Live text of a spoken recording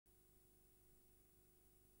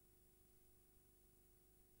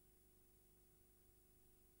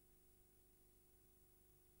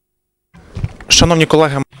Шановні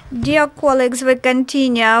колеги, Dear colleagues, we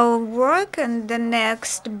continue our work, and the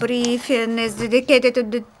next briefing is dedicated to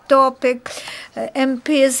the topic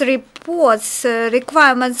MP's reports,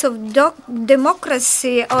 requirements of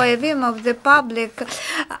democracy or a whim of the public.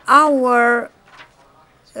 Our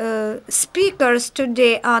speakers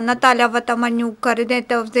today are Natalia Vatamaniuk,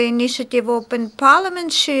 coordinator of the initiative Open Parliament.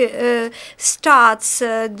 She starts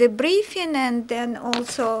the briefing, and then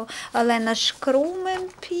also Elena Shkrum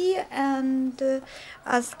MP and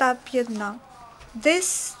Ostap Yednak. This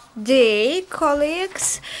day, colleagues,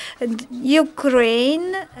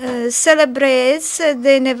 Ukraine celebrates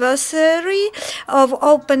the anniversary of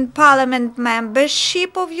Open Parliament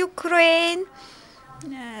membership of Ukraine.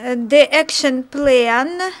 The action plan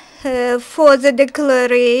for the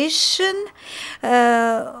declaration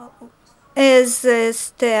is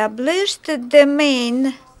established. The main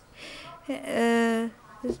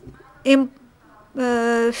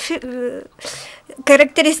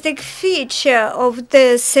characteristic feature of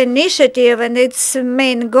this initiative and its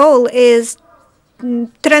main goal is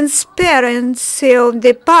transparency of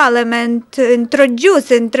the parliament,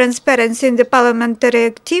 introducing transparency in the parliamentary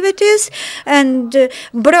activities and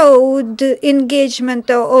broad engagement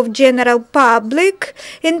of general public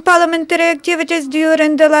in parliamentary activities.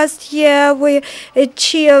 During the last year, we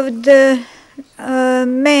achieved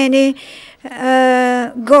many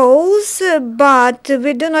goals, but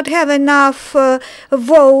we do not have enough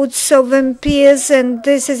votes of MPs, and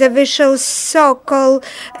this is a vicious circle,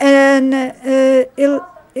 and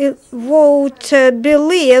vote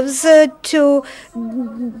believes to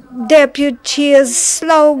deputies'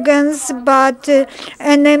 slogans, but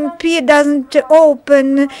an MP doesn't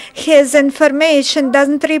open his information,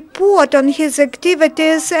 doesn't report on his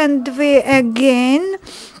activities, and we again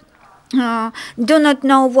do not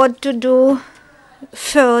know what to do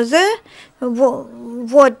further,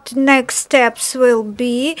 what next steps will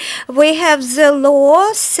be. We have the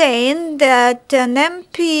law saying that an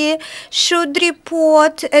MP should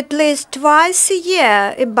report at least twice a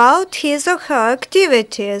year about his or her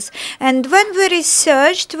activities. And when we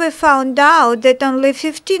researched, we found out that only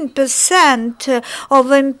 15% of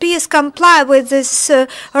MPs comply with this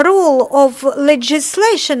rule of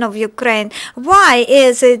legislation of Ukraine. Why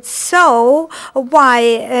is it so? Why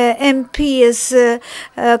MPs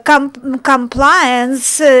compliance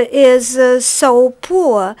is so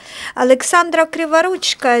poor? Oleksandra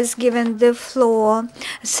Kryvoruchko is given the floor.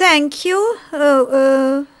 Thank you.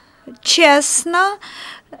 Chesno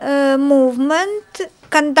movement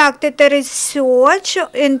conducted a research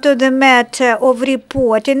into the matter of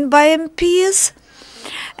reporting by MPs,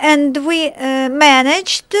 and we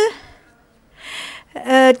managed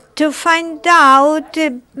to find out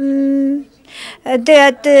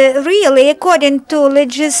that really, according to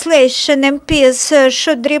legislation, MPs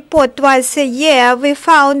should report twice a year. We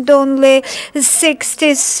found only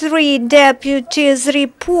 63 deputies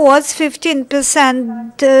reports,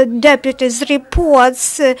 15% deputies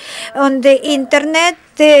reports on the internet.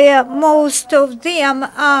 Most of them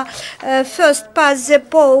are first past the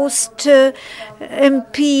post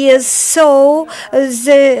MPs, so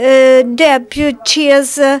the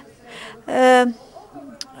deputies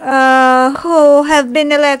who have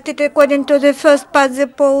been elected according to the first past the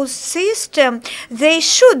post system, they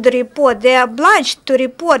should report. They are obliged to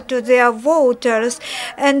report to their voters.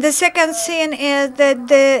 And the second thing is that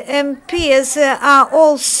the MPs are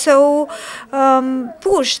also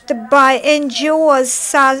pushed by NGOs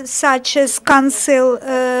such as Council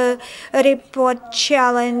Report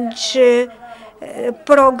Challenge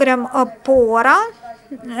Program Opora,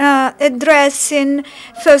 addressing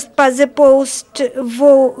first past the post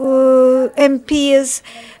MPs.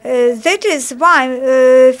 That is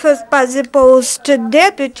why first past the post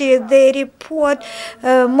deputy, they report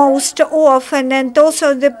most often, and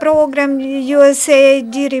also the program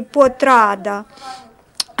USAID report RADA.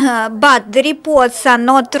 But the reports are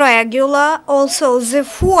not regular. Also, the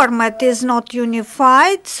format is not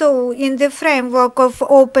unified. So, in the framework of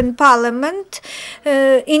Open Parliament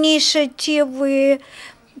initiative,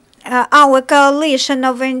 our coalition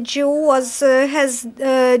of NGOs has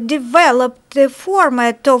developed the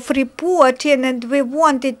format of reporting, and we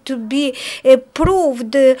want it to be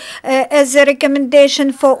approved as a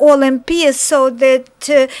recommendation for all MPs so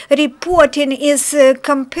that reporting is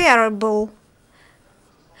comparable.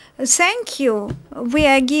 Thank you. We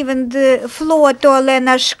are giving the floor to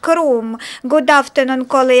Olena Shkrum. Good afternoon,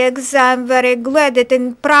 colleagues. I'm very glad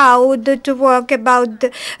and proud to work about,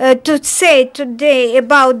 to say today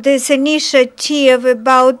about this initiative,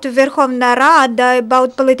 about Verkhovna Rada,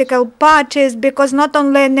 about political parties, because not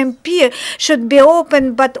only NMP should be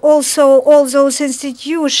open, but also all those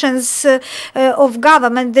institutions of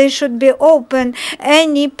government, they should be open.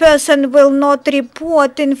 Any person will not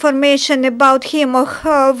report information about him or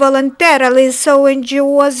her voluntarily, so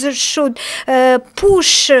NGOs should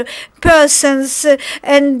push persons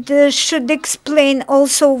and should explain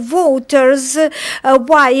also voters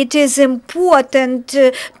why it is important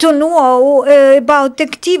to know about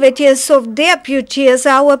activities of deputies.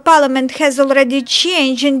 Our parliament has already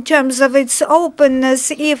changed in terms of its openness.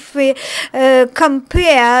 If we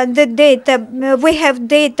compare the data, we have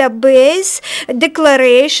database,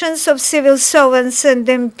 declarations of civil servants and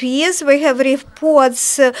MPs, we have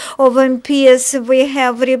reports of MPs, we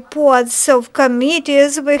have reports of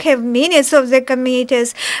committees, we have minutes of the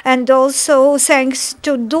committees, and also thanks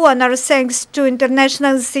to donors, thanks to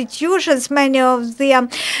international institutions, many of them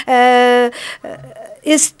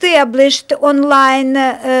established online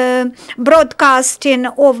broadcasting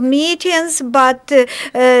of meetings, but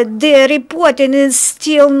the reporting is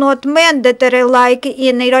still not mandatory like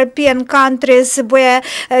in European countries where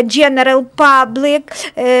general public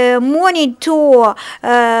monitor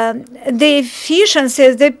the efficiency,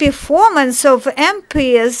 the performance of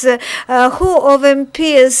MPs, who of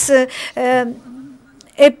MPs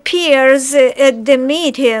appears at the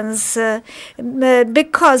meetings,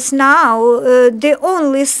 because now the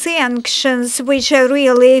only sanctions which are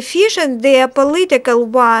really efficient, they are political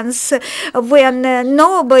ones, when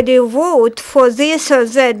nobody vote for this or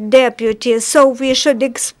that deputy. So we should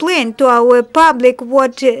explain to our public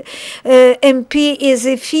what MP is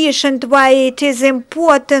efficient, why it is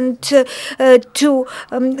important to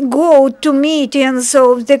go to meetings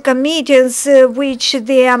of the committees which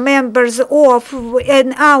they are members of.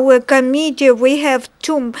 In our committee, we have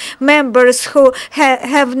 2 members who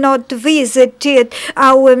have not visited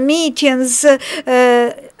our meetings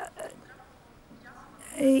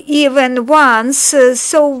even once,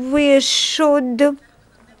 so we should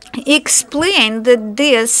explain that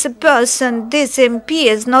this person, this MP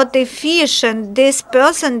is not efficient, this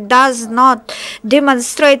person does not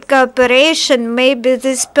demonstrate cooperation, maybe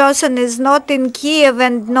this person is not in Kiev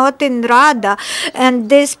and not in Rada, and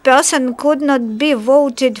this person could not be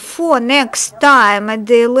voted for next time at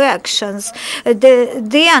the elections.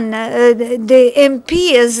 Then the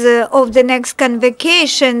MPs of the next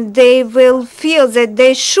convocation, they will feel that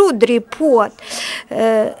they should report.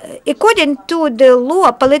 According to the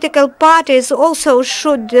law, political parties also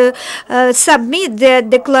should submit their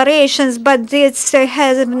declarations, but this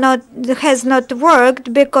has not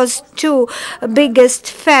worked because 2 biggest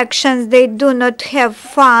factions, they do not have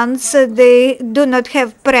funds, they do not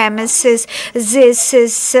have premises. This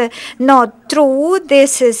is not true,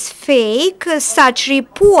 this is fake. Such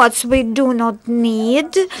reports we do not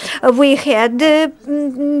need. We had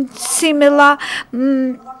similar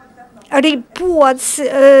reports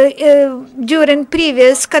during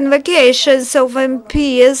previous convocations of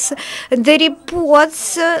MPs. The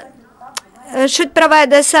reports should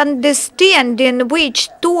provide us understanding which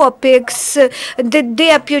topics the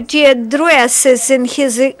deputy addresses in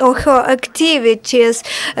his or her activities.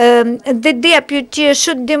 The deputy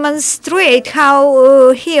should demonstrate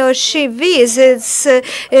how he or she visits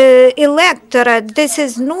electorate. This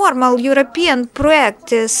is normal European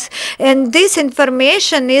practice, and this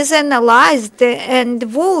information is analyzed, and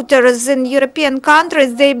voters in European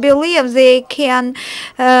countries, they believe they can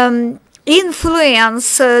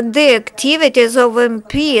influence the activities of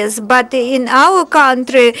MPs, but in our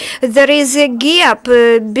country there is a gap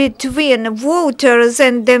between voters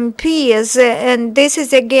and MPs, and this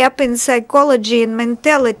is a gap in psychology and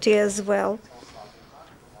mentality as well.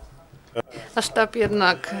 Ostap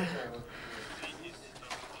Yednak.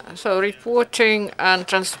 So reporting and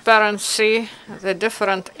transparency, the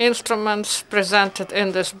different instruments presented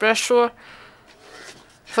in this brochure,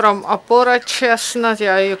 from Opora, Chesno,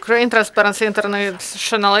 the Ukraine Transparency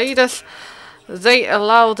International leaders, they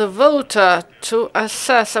allow the voter to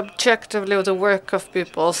assess objectively the work of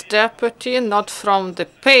people's deputy, not from the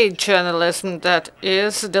paid journalism that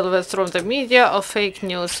is delivered through the media or fake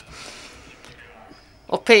news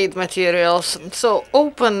or paid materials. So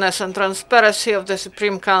openness and transparency of the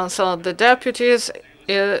Supreme Council of the Deputies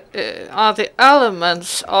are the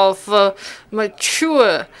elements of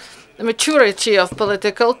maturity of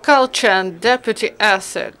political culture and deputy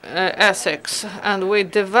ethics, and we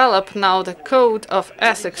develop now the code of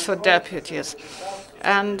ethics for deputies.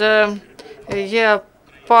 And a year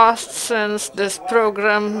passed since this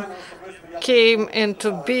program came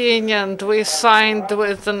into being, and we signed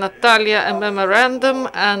with Natalia a memorandum,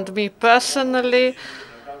 and me personally,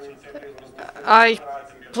 I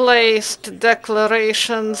placed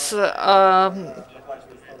declarations of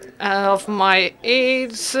my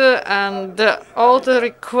aides and all the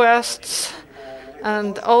requests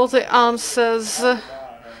and all the answers.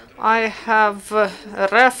 I have a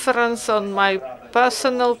reference on my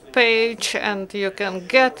personal page, and you can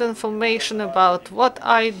get information about what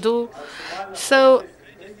I do. So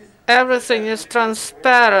everything is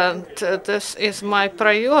transparent. This is my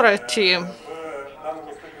priority.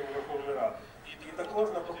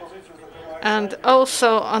 And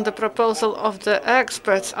also on the proposal of the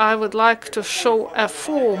experts, I would like to show a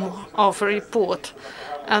form of report,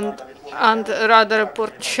 and rather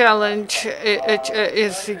report challenge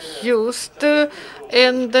is used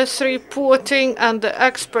in this reporting, and the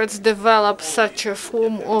experts develop such a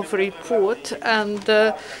form of report, and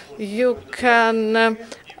you can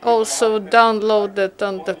also download it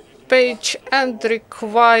on the page and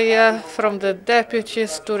require from the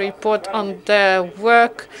deputies to report on their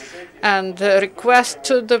work, and request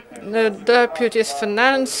to the deputies'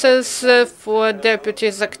 finances for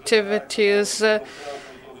deputies' activities,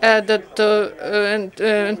 added to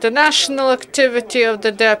international activity of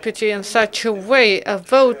the deputy. In such a way, a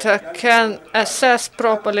voter can assess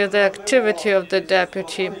properly the activity of the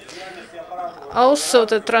deputy. Also,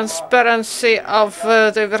 the transparency of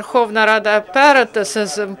the Verkhovna Rada apparatus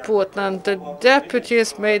is important. The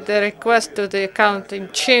deputies made a request to the accounting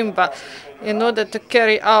chamber in order to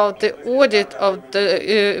carry out the audit of the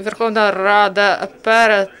Verkhovna Rada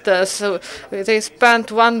apparatus. They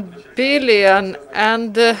spent 1 billion,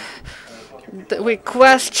 and we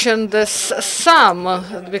question this sum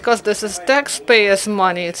because this is taxpayers'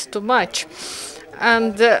 money. It's too much.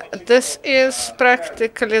 And this is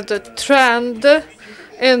practically the trend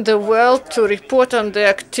in the world to report on the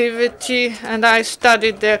activity. And I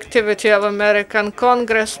studied the activity of American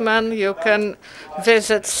congressmen. You can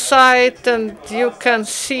visit site and you can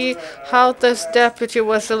see how this deputy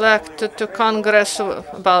was elected to Congress,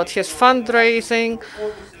 about his fundraising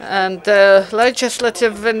and the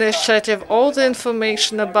legislative initiative. All the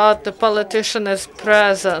information about the politician is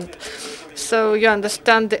present. So you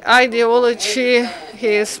understand the ideology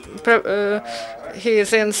he is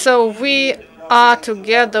in. So we are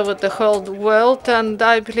together with the whole world, and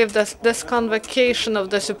I believe that this convocation of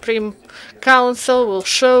the Supreme Council will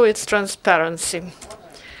show its transparency.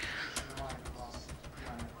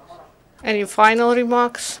 Any final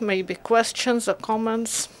remarks, maybe questions or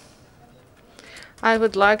comments? I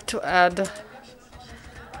would like to add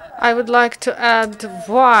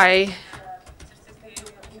why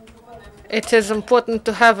it is important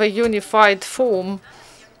to have a unified form,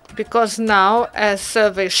 because now, as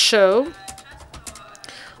surveys show,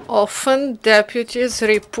 often deputies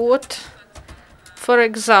report, for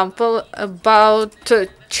example, about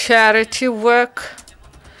charity work,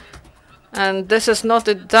 and this is not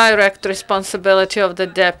a direct responsibility of the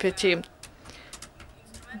deputy.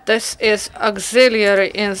 This is auxiliary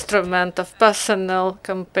instrument of personal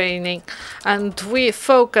campaigning, and we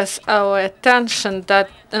focus our attention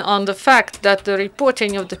on the fact that the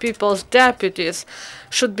reporting of the people's deputies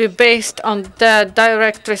should be based on their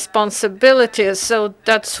direct responsibilities. So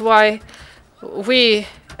that's why we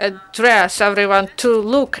address everyone to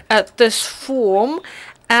look at this form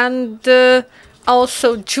and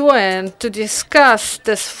also join to discuss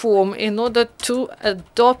this form in order to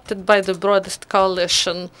adopt it by the broadest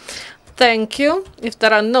coalition. Thank you. If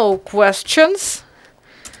there are no questions,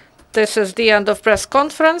 this is the end of press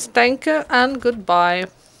conference. Thank you and goodbye.